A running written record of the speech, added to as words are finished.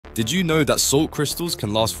Did you know that salt crystals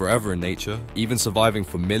can last forever in nature, even surviving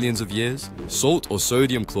for millions of years? Salt or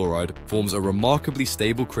sodium chloride forms a remarkably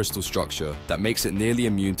stable crystal structure that makes it nearly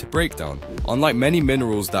immune to breakdown. Unlike many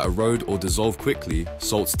minerals that erode or dissolve quickly,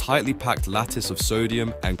 salt's tightly packed lattice of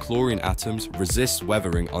sodium and chlorine atoms resists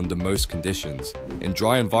weathering under most conditions. In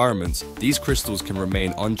dry environments, these crystals can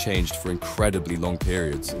remain unchanged for incredibly long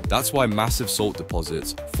periods. That's why massive salt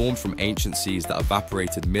deposits, formed from ancient seas that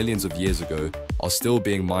evaporated millions of years ago, are still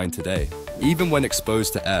being mined today. Even when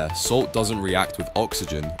exposed to air, salt doesn't react with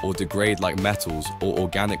oxygen or degrade like metals or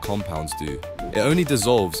organic compounds do. It only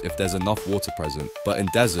dissolves if there's enough water present, but in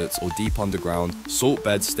deserts or deep underground, salt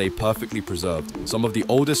beds stay perfectly preserved. Some of the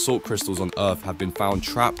oldest salt crystals on Earth have been found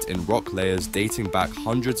trapped in rock layers dating back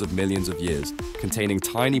hundreds of millions of years, containing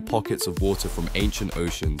tiny pockets of water from ancient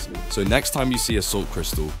oceans. So next time you see a salt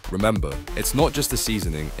crystal, remember, it's not just a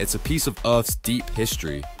seasoning, it's a piece of Earth's deep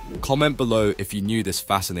history. Comment below if you knew this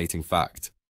fascinating fact.